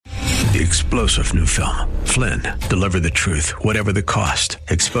The explosive new film, Flynn, deliver the truth, whatever the cost,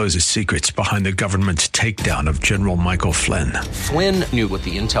 exposes secrets behind the government's takedown of General Michael Flynn. Flynn knew what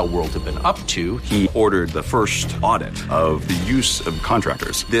the intel world had been up to. He ordered the first audit of the use of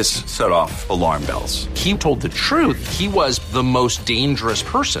contractors. This set off alarm bells. He told the truth. He was the most dangerous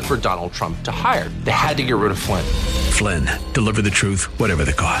person for Donald Trump to hire. They had to get rid of Flynn. Flynn, deliver the truth, whatever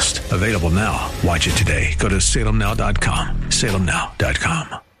the cost. Available now. Watch it today. Go to salemnow.com.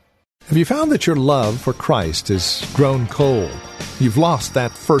 salemnow.com. Have you found that your love for Christ has grown cold? You've lost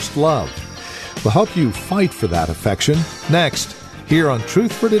that first love. We'll help you fight for that affection next, here on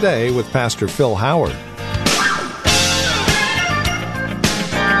Truth for Today with Pastor Phil Howard.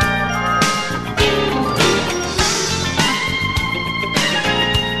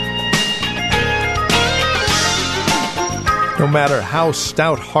 No matter how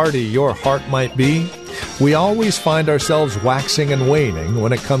stout-hearty your heart might be, we always find ourselves waxing and waning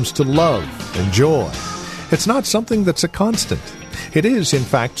when it comes to love and joy. It's not something that's a constant. It is, in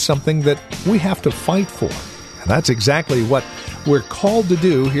fact, something that we have to fight for. And that's exactly what we're called to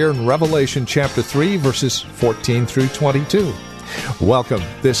do here in Revelation chapter 3, verses 14 through 22. Welcome.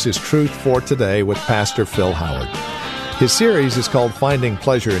 This is Truth for Today with Pastor Phil Howard. His series is called Finding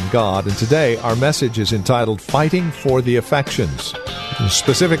Pleasure in God, and today our message is entitled Fighting for the Affections,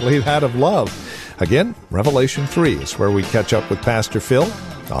 specifically that of love. Again, Revelation 3 is where we catch up with Pastor Phil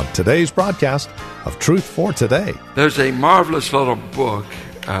on today's broadcast of Truth for Today. There's a marvelous little book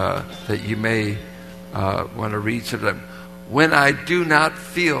that you may want to read sometime. When I Do Not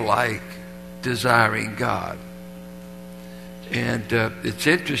Feel Like Desiring God. And it's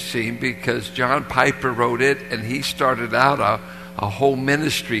interesting because John Piper wrote it, and he started out a whole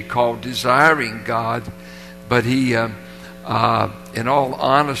ministry called Desiring God. But he, in all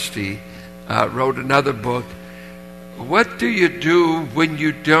honesty, wrote another book. What do you do when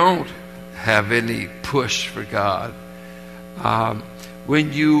you don't have any push for God?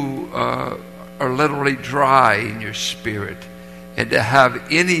 When you are literally dry in your spirit, and to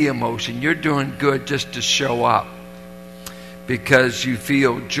have any emotion, you're doing good just to show up because you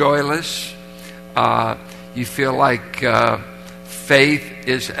feel joyless. You feel like faith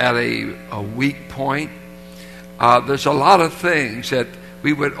is at a weak point. There's a lot of things that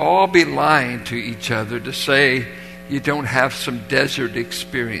we would all be lying to each other to say you don't have some desert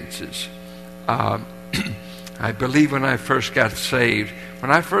experiences. I believe when I first got saved,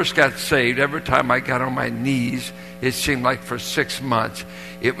 every time I got on my knees, it seemed like for 6 months,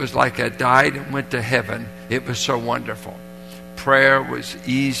 it was like I died and went to heaven. It was so wonderful. Prayer was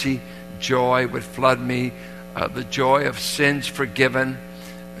easy. Joy would flood me. The joy of sins forgiven,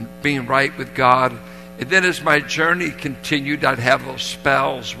 and being right with God. And then as my journey continued, I'd have those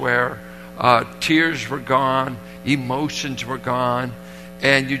spells where tears were gone, emotions were gone,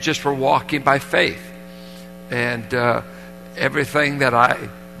 and you just were walking by faith. And everything that I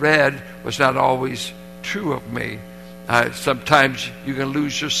read was not always true of me. Sometimes you can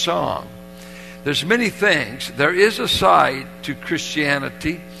lose your song. There's many things. There is a side to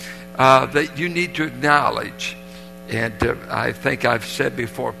Christianity that you need to acknowledge. And I think I've said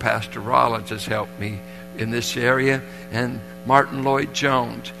before, Pastor Rollins has helped me in this area, and Martin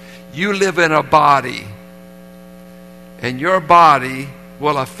Lloyd-Jones. You live in a body, and your body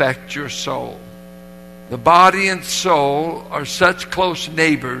will affect your soul. The body and soul are such close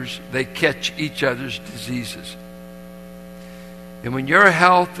neighbors, they catch each other's diseases. And when your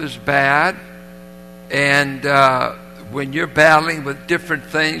health is bad, and when you're battling with different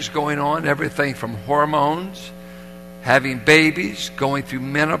things going on, everything from hormones, having babies, going through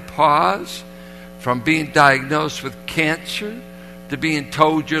menopause, from being diagnosed with cancer, to being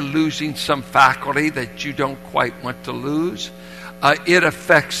told you're losing some faculty that you don't quite want to lose, it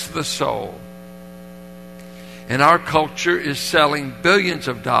affects the soul. And our culture is selling billions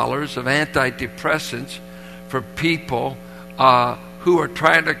of dollars of antidepressants for people who are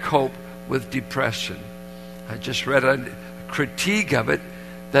trying to cope with depression. I just read a critique of it,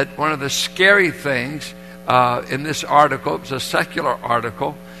 that one of the scary things in this article, it was a secular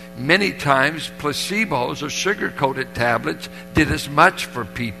article, many times placebos or sugar-coated tablets did as much for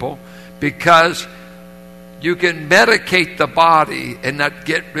people because you can medicate the body and not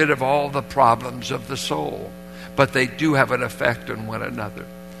get rid of all the problems of the soul. But they do have an effect on one another.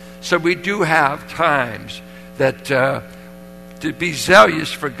 So we do have times that to be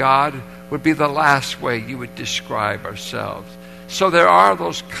zealous for God would be the last way you would describe ourselves. So there are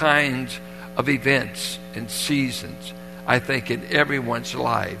those kinds of events and seasons, I think, in everyone's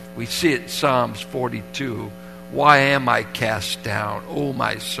life. We see it in Psalms 42. Why am I cast down, O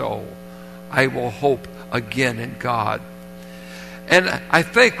my soul? I will hope again in God. And I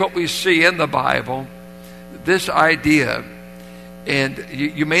think what we see in the Bible, this idea, and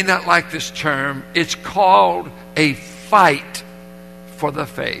you may not like this term, it's called a fight for the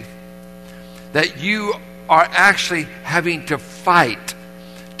faith. That you are actually having to fight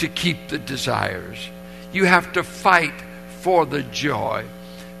to keep the desires. You have to fight for the joy.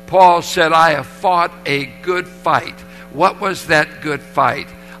 Paul said, I have fought a good fight. What was that good fight?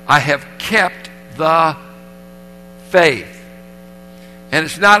 I have kept the faith. And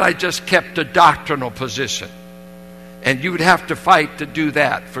it's not I just kept a doctrinal position. And you would have to fight to do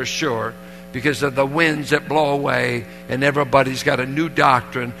that for sure, because of the winds that blow away and everybody's got a new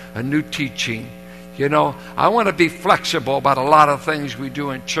doctrine, a new teaching. You know, I want to be flexible about a lot of things we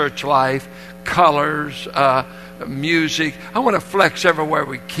do in church life, colors, music. I want to flex everywhere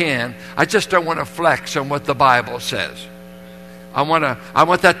we can. I just don't want to flex on what the Bible says. I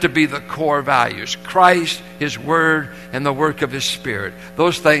want that to be the core values. Christ, His Word, and the work of His Spirit.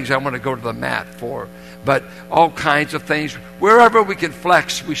 Those things I want to go to the mat for. But all kinds of things, wherever we can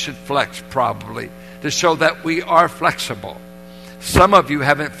flex, we should flex probably, to show that we are flexible. Some of you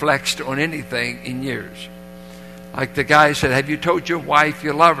haven't flexed on anything in years. Like the guy said, have you told your wife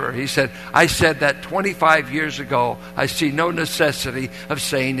you love her? He said, I said that 25 years ago. I see no necessity of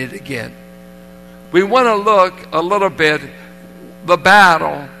saying it again. We want to look a little bit the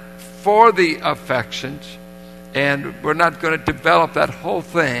battle for the affections, and we're not going to develop that whole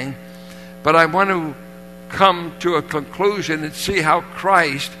thing, but I want to come to a conclusion and see how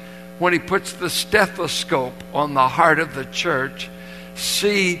Christ, when He puts the stethoscope on the heart of the church,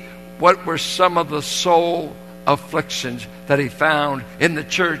 see what were some of the soul afflictions that He found in the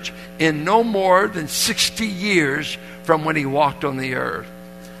church in no more than 60 years from when He walked on the earth.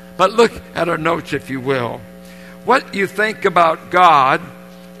 But look at our notes, if you will. What you think about God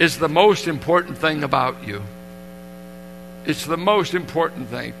is the most important thing about you. It's the most important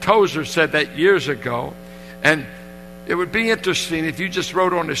thing. Tozer said that years ago, and it would be interesting if you just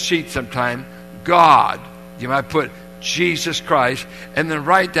wrote on a sheet sometime, God, you might put Jesus Christ, and then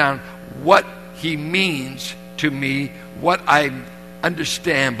write down what He means to me, what I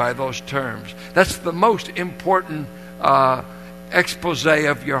understand by those terms. That's the most important expose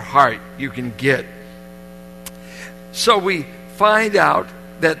of your heart you can get. So we find out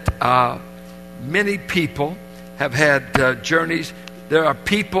that many people have had journeys. There are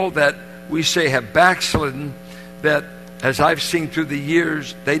people that we say have backslidden, that, as I've seen through the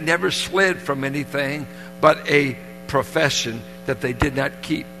years, they never slid from anything but a profession that they did not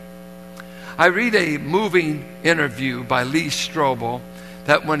keep. I read a moving interview by Lee Strobel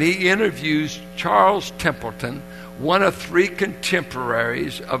that when he interviews Charles Templeton, one of three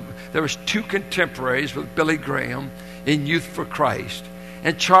contemporaries there was two contemporaries with Billy Graham in Youth for Christ,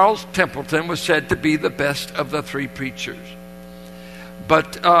 and Charles Templeton was said to be the best of the three preachers.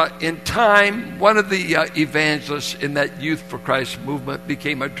 But in time, one of the evangelists in that Youth for Christ movement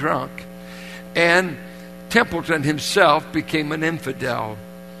became a drunk, and Templeton himself became an infidel.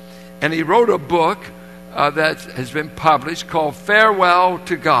 And he wrote a book that has been published called Farewell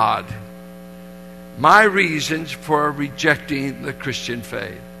to God, My Reasons for Rejecting the Christian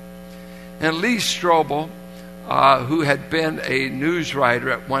Faith. And Lee Strobel, who had been a news writer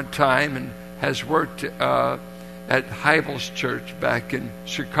at one time and has worked at Hybels Church back in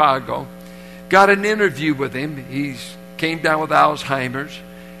Chicago, got an interview with him. He came down with Alzheimer's,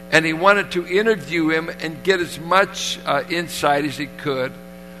 and he wanted to interview him and get as much insight as he could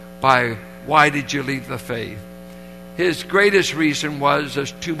by why did you leave the faith. His greatest reason was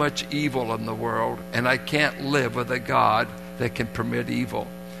there's too much evil in the world, and I can't live with a God that can permit evil.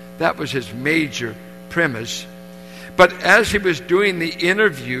 That was his major premise. But as he was doing the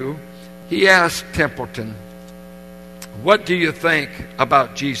interview, he asked Templeton, what do you think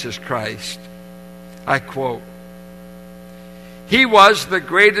about Jesus Christ? I quote, He was the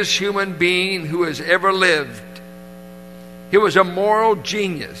greatest human being who has ever lived. He was a moral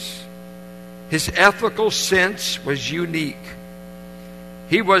genius. His ethical sense was unique.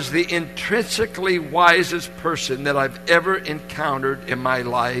 He was the intrinsically wisest person that I've ever encountered in my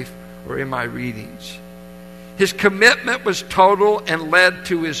life or in my readings. His commitment was total and led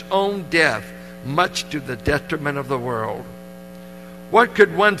to his own death, much to the detriment of the world. What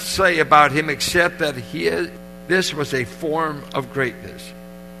could one say about him except that this was a form of greatness?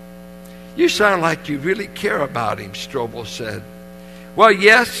 You sound like you really care about him, Strobel said. Well,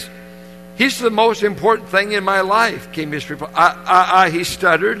 yes, he's the most important thing in my life, came his reply. He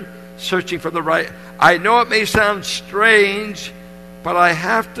stuttered, searching for the right. I know it may sound strange, but I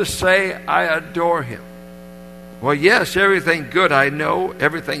have to say I adore him. Well, yes, everything good I know,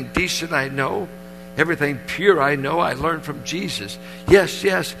 everything decent I know. Everything pure I know I learned from Jesus. Yes,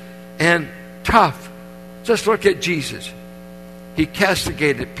 yes, and tough. Just look at Jesus. He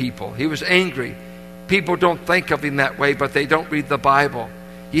castigated people. He was angry. People don't think of him that way, but they don't read the Bible.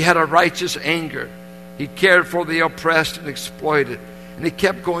 He had a righteous anger. He cared for the oppressed and exploited. And he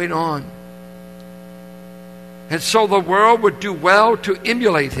kept going on. And so the world would do well to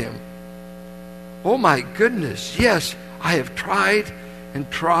emulate him. Oh my goodness, yes, I have tried and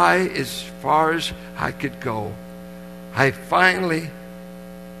tried as far as I could go. I finally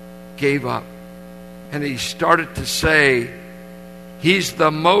gave up. And he started to say, he's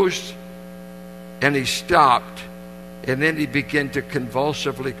the most, and he stopped. And then he began to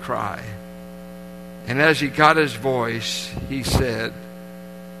convulsively cry. And as he got his voice, he said,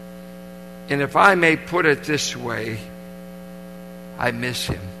 and if I may put it this way, I miss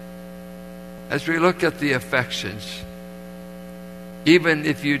him. As we look at the affections, even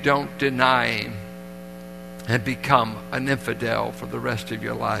if you don't deny him and become an infidel for the rest of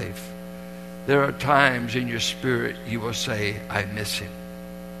your life, there are times in your spirit you will say, I miss him.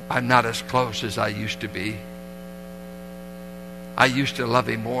 I'm not as close as I used to be. I used to love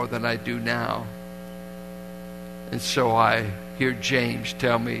him more than I do now. And so I hear James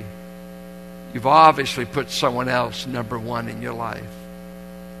tell me, you've obviously put someone else number one in your life.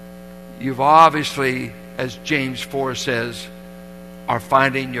 You've obviously, as James 4 says, are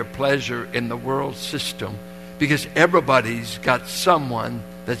finding your pleasure in the world system, because everybody's got someone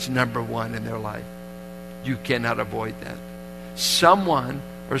that's number one in their life. You cannot avoid that. Someone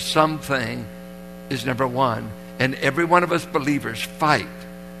or something is number one. And every one of us believers fight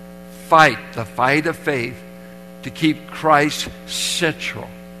the fight of faith to keep Christ central,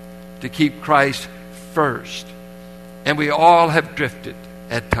 to keep Christ first. And we all have drifted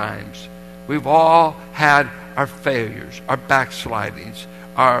at times. We've all had our failures, our backslidings,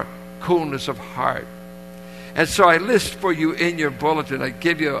 our coolness of heart. And so I list for you in your bulletin, I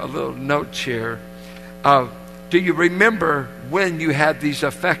give you a little note here of, do you remember when you had these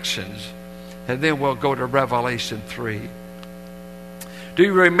affections? And then we'll go to Revelation 3. Do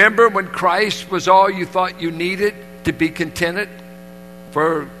you remember when Christ was all you thought you needed to be contented?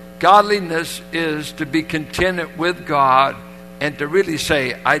 For godliness is to be contented with God and to really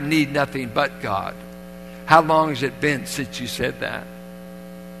say, I need nothing but God. How long has it been since you said that?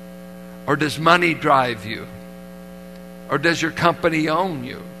 Or does money drive you? Or does your company own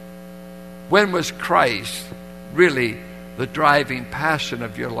you? When was Christ really the driving passion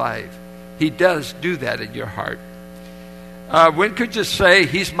of your life? He does do that in your heart. When could you say,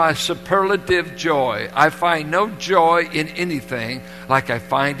 he's my superlative joy? I find no joy in anything like I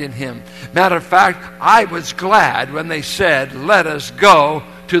find in him. Matter of fact, I was glad when they said, let us go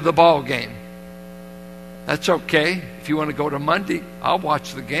to the ball game. That's okay. If you want to go to Monday, I'll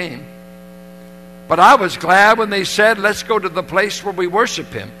watch the game. But I was glad when they said, let's go to the place where we worship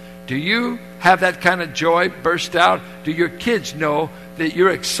him. Do you have that kind of joy burst out? Do your kids know that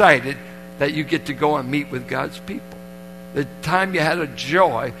you're excited that you get to go and meet with God's people? The time you had a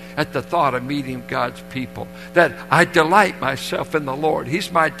joy at the thought of meeting God's people. That I delight myself in the Lord.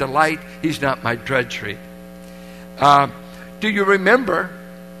 He's my delight. He's not my drudgery. Do you remember,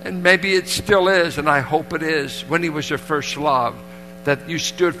 and maybe it still is, and I hope it is, when he was your first love, that you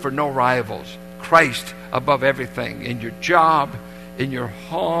stood for no rivals. Christ above everything. In your job, in your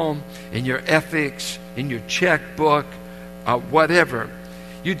home, in your ethics, in your checkbook, whatever.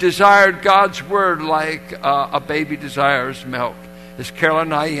 You desired God's word like a baby desires milk. As Carol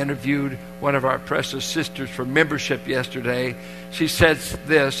and I interviewed one of our precious sisters for membership yesterday, she says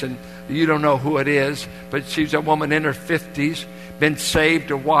this, and you don't know who it is, but she's a woman in her 50s, been saved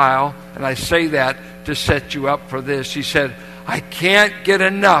a while, and I say that to set you up for this. She said, I can't get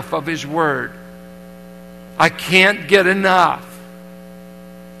enough of his word. I can't get enough.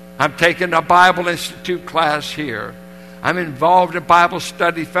 I'm taking a Bible Institute class here. I'm involved in Bible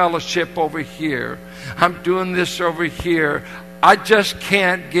study fellowship over here. I'm doing this over here. I just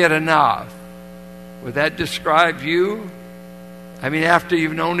can't get enough. Would that describe you? I mean, after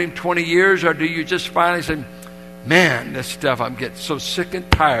you've known him 20 years, or do you just finally say, man, this stuff, I'm getting so sick and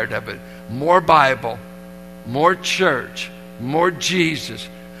tired of it. More Bible, more church, more Jesus.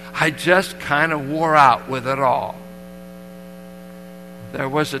 I just kind of wore out with it all. There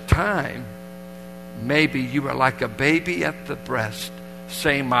was a time, maybe you were like a baby at the breast,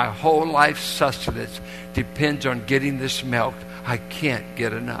 saying my whole life's sustenance depends on getting this milk. I can't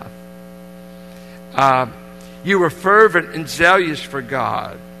get enough. You were fervent and zealous for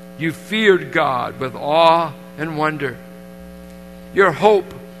God. You feared God with awe and wonder. Your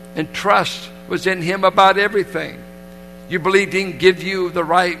hope and trust was in him about everything. You believed he can give you the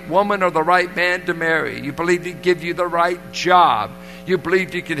right woman or the right man to marry. You believed he could give you the right job. You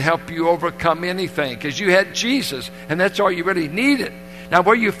believed he could help you overcome anything because you had Jesus, and that's all you really needed. Now,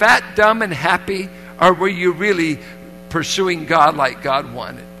 were you fat, dumb, and happy, or were you really pursuing God like God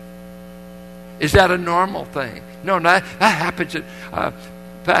wanted? Is that a normal thing? No, that happens.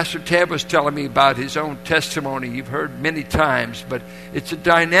 Pastor Ted was telling me about his own testimony. You've heard many times, but it's a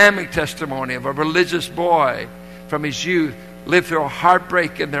dynamic testimony of a religious boy from his youth, lived through a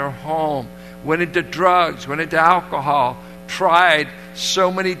heartbreak in their home, went into drugs, went into alcohol, tried so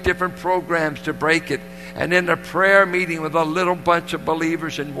many different programs to break it. And in a prayer meeting with a little bunch of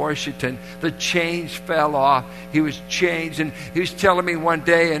believers in Washington, the chains fell off. He was changed. And he was telling me one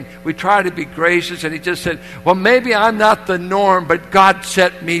day, and we tried to be gracious, and he just said, well, maybe I'm not the norm, but God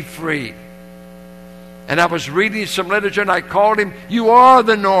set me free. And I was reading some literature, and I called him, you are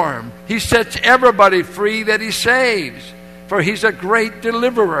the norm. He sets everybody free that he saves, for he's a great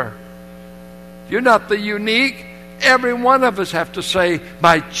deliverer. You're not the unique. Every one of us have to say,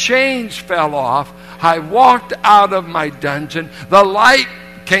 my chains fell off. I walked out of my dungeon. The light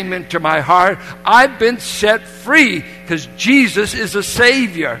came into my heart. I've been set free because Jesus is a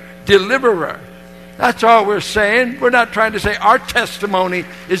Savior, deliverer. That's all we're saying. We're not trying to say our testimony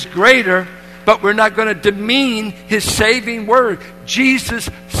is greater, but we're not going to demean his saving word. Jesus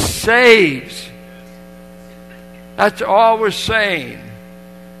saves. That's all we're saying.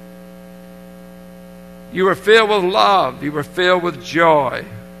 You were filled with love. You were filled with joy.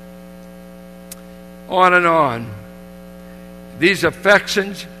 On and on. These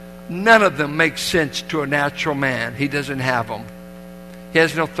affections, none of them make sense to a natural man. He doesn't have them. He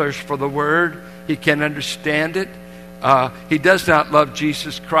has no thirst for the word. He can't understand it. He does not love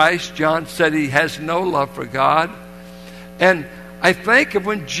Jesus Christ. John said he has no love for God. And I think of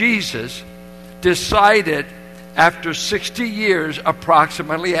when Jesus decided after 60 years,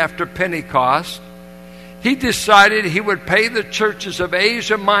 approximately after Pentecost, he decided he would pay the churches of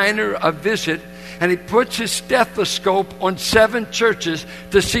Asia Minor a visit, and he puts his stethoscope on 7 churches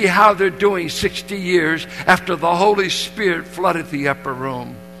to see how they're doing 60 years after the Holy Spirit flooded the upper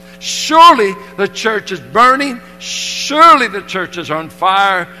room. Surely the church is burning. Surely the church is on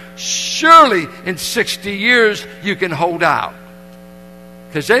fire. Surely in 60 years you can hold out.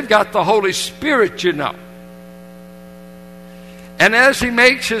 Because they've got the Holy Spirit, you know. And as he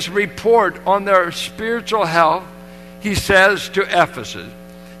makes his report on their spiritual health, he says to Ephesus,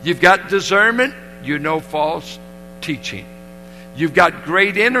 you've got discernment, you know false teaching. You've got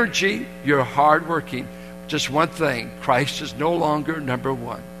great energy, you're hardworking. Just one thing, Christ is no longer number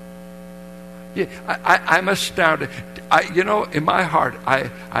one. Yeah, I'm astounded. In my heart,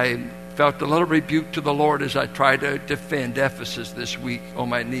 I felt a little rebuke to the Lord as I tried to defend Ephesus this week on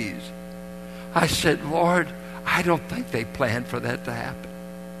my knees. I said, Lord, I don't think they planned for that to happen.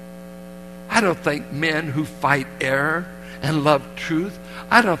 I don't think men who fight error and love truth,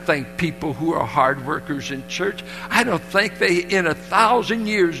 I don't think people who are hard workers in church, I don't think they in 1,000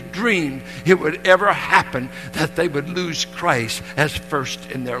 years dreamed it would ever happen that they would lose Christ as first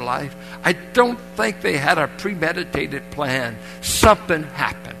in their life. I don't think they had a premeditated plan. Something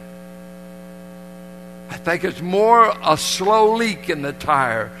happened. I think it's more a slow leak in the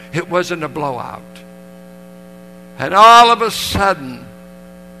tire. It wasn't a blowout. And all of a sudden,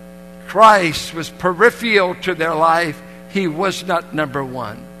 Christ was peripheral to their life. He was not number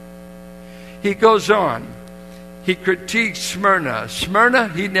one. He goes on. He critiques Smyrna. Smyrna,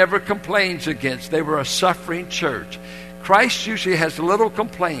 he never complains against. They were a suffering church. Christ usually has little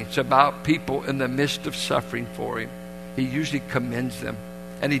complaints about people in the midst of suffering for him. He usually commends them.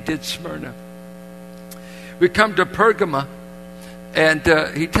 And he did Smyrna. We come to Pergama,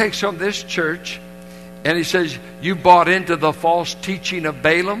 and he takes on this church, and he says, you bought into the false teaching of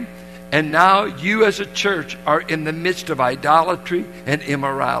Balaam, and now you as a church are in the midst of idolatry and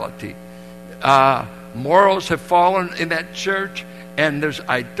immorality. Morals have fallen in that church, and there's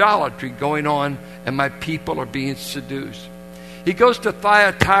idolatry going on, and my people are being seduced. He goes to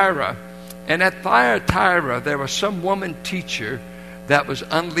Thyatira, and at Thyatira there was some woman teacher that was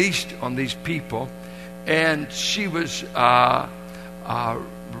unleashed on these people, and she was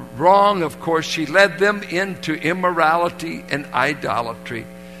wrong, of course. She led them into immorality and idolatry.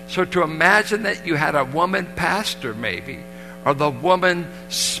 So to imagine that you had a woman pastor maybe, or the woman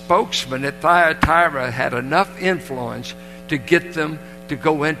spokesman at Thyatira had enough influence to get them to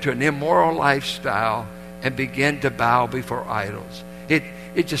go into an immoral lifestyle and begin to bow before idols. It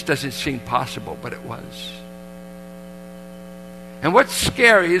just doesn't seem possible, but it was. And what's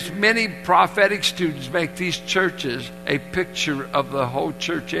scary is many prophetic students make these churches a picture of the whole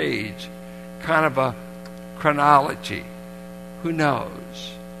church age, kind of a chronology. Who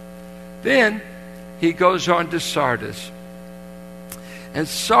knows? Then he goes on to Sardis. And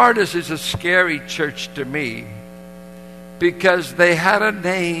Sardis is a scary church to me because they had a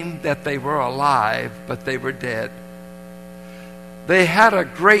name that they were alive, but they were dead. They had a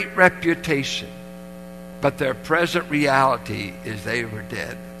great reputation, but their present reality is they were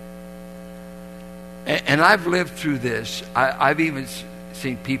dead. And I've lived through this. I've even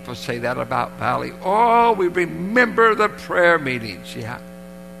seen people say that about Valley. Oh, we remember the prayer meetings. Yeah.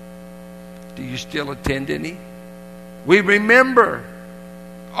 Do you still attend any? We remember.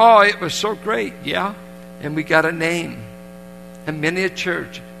 Oh, it was so great. Yeah. And we got a name. And many a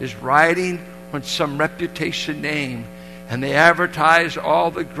church is riding on some reputation name. And they advertise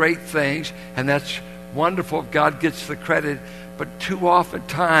all the great things. And that's wonderful if God gets the credit. But too often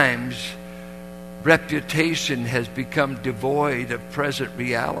times, reputation has become devoid of present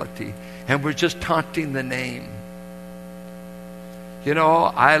reality. And we're just taunting the name. You know,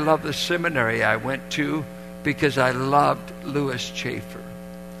 I love the seminary I went to because I loved Louis Chafer.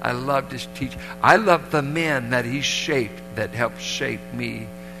 I loved his teaching. I loved the men that he shaped that helped shape me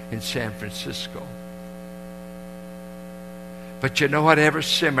in San Francisco. But you know what? Every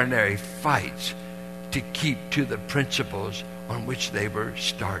seminary fights to keep to the principles on which they were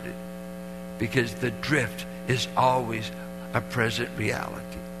started. Because the drift is always a present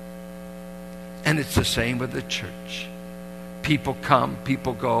reality. And it's the same with the church. People come,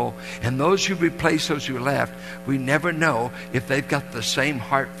 people go, and those who replace those who left, we never know if they've got the same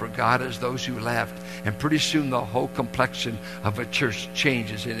heart for God as those who left. And pretty soon the whole complexion of a church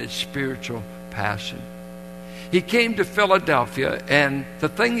changes in its spiritual passion. He came to Philadelphia, and the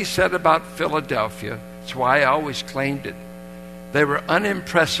thing he said about Philadelphia, that's why I always claimed it, they were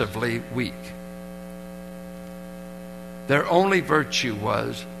unimpressively weak. Their only virtue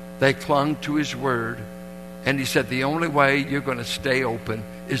was they clung to his word. And he said, the only way you're going to stay open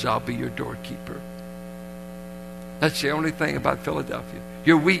is I'll be your doorkeeper. That's the only thing about Philadelphia.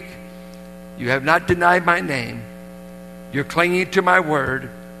 You're weak. You have not denied my name. You're clinging to my word.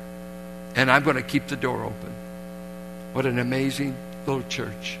 And I'm going to keep the door open. What an amazing little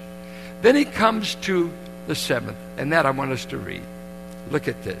church. Then he comes to the 7th. And that I want us to read. Look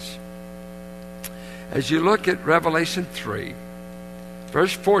at this. As you look at Revelation 3,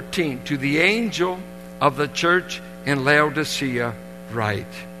 verse 14, to the angel of the church in Laodicea write.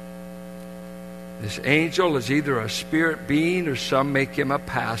 This angel is either a spirit being or some make him a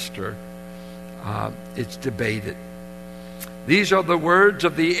pastor. It's debated. These are the words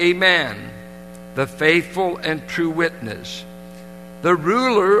of the Amen, the faithful and true witness, the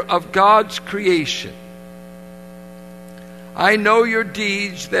ruler of God's creation. I know your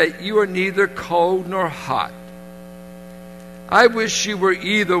deeds, that you are neither cold nor hot. I wish you were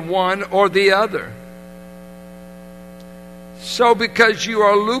either one or the other. So because you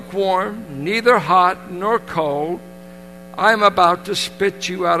are lukewarm, neither hot nor cold, I am about to spit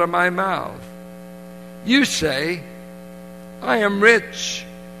you out of my mouth. You say, I am rich.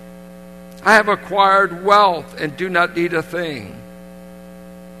 I have acquired wealth and do not need a thing.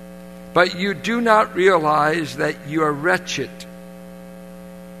 But you do not realize that you are wretched,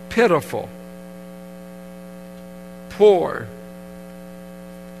 pitiful, poor,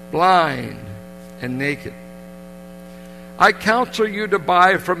 blind, and naked. I counsel you to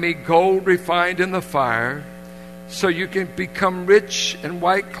buy from me gold refined in the fire, so you can become rich, and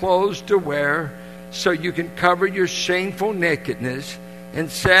white clothes to wear, so you can cover your shameful nakedness, and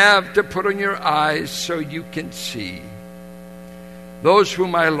salve to put on your eyes so you can see. Those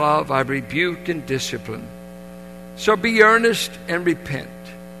whom I love, I rebuke and discipline. So be earnest and repent.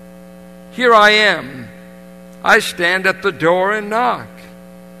 Here I am. I stand at the door and knock.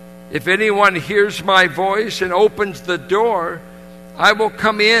 If anyone hears my voice and opens the door, I will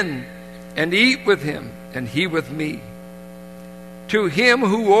come in and eat with him and he with me. To him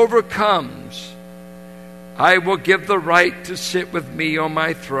who overcomes, I will give the right to sit with me on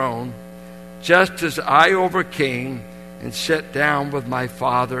my throne, just as I overcame and sat down with my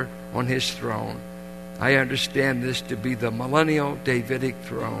Father on his throne. I understand this to be the millennial Davidic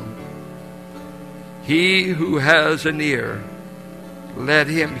throne. He who has an ear, let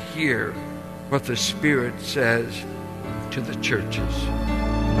him hear what the Spirit says to the churches.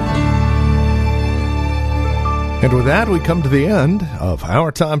 And with that, we come to the end of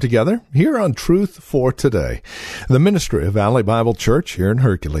our time together here on Truth for Today, the ministry of Valley Bible Church here in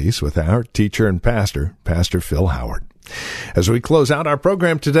Hercules with our teacher and pastor, Pastor Phil Howard. As we close out our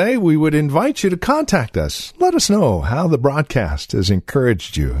program today, we would invite you to contact us. Let us know how the broadcast has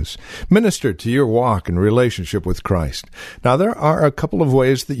encouraged you, has ministered to your walk and relationship with Christ. Now, there are a couple of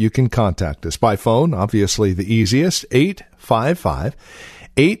ways that you can contact us. By phone, obviously the easiest,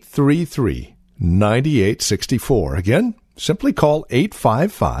 855-833-9864. Again, simply call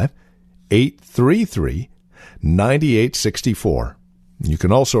 855-833-9864. You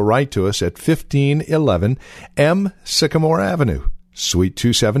can also write to us at 1511 M. Sycamore Avenue, Suite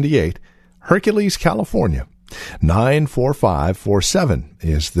 278, Hercules, California. 94547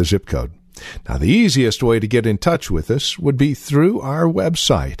 is the zip code. Now, the easiest way to get in touch with us would be through our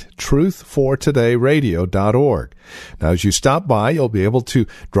website, truthfortodayradio.org. Now, as you stop by, you'll be able to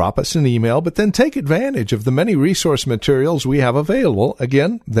drop us an email, but then take advantage of the many resource materials we have available,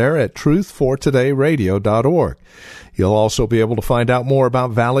 again, there at truthfortodayradio.org. You'll also be able to find out more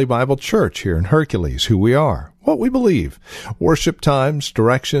about Valley Bible Church here in Hercules, who we are, what we believe, worship times,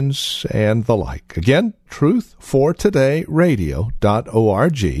 directions, and the like. Again,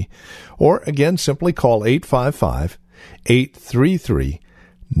 truthfortodayradio.org, or again, simply call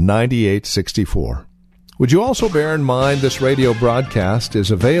 855-833-9864. Would you also bear in mind this radio broadcast is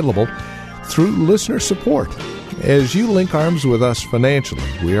available through listener support. As you link arms with us financially,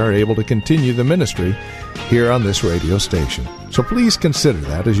 we are able to continue the ministry here on this radio station. So please consider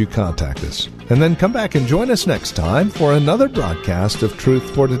that as you contact us. And then come back and join us next time for another broadcast of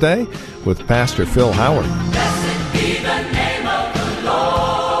Truth for Today with Pastor Phil Howard.